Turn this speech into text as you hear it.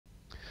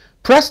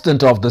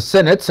President of the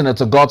Senate,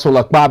 Senator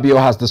Akpabio,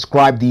 has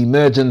described the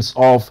emergence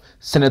of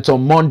Senator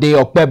Monday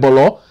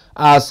Akpabio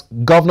as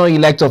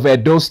governor-elect of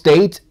Edo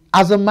State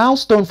as a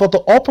milestone for the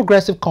All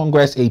Progressive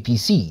Congress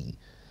APC.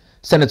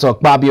 Senator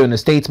Akpabio, in a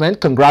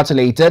statement,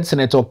 congratulated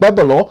Senator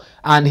Akpabio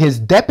and his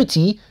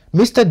deputy,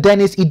 Mr.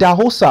 Dennis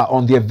Idahosa,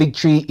 on their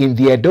victory in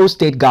the Edo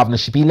State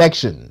governorship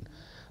election.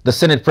 The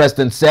Senate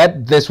President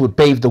said this would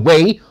pave the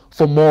way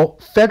for more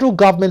federal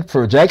government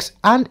projects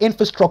and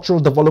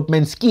infrastructural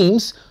development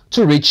schemes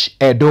to reach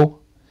Edo.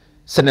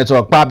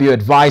 Senator Akpabio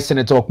advised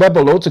Senator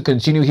Akpabio to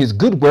continue his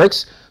good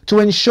works to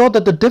ensure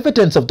that the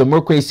dividends of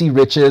democracy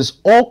reaches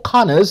all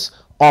corners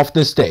of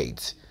the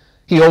state.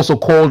 He also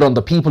called on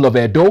the people of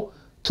Edo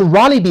to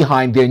rally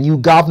behind their new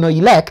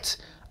governor-elect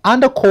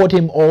and accord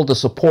him all the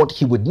support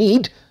he would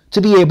need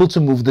to be able to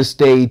move the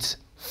state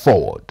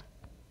forward.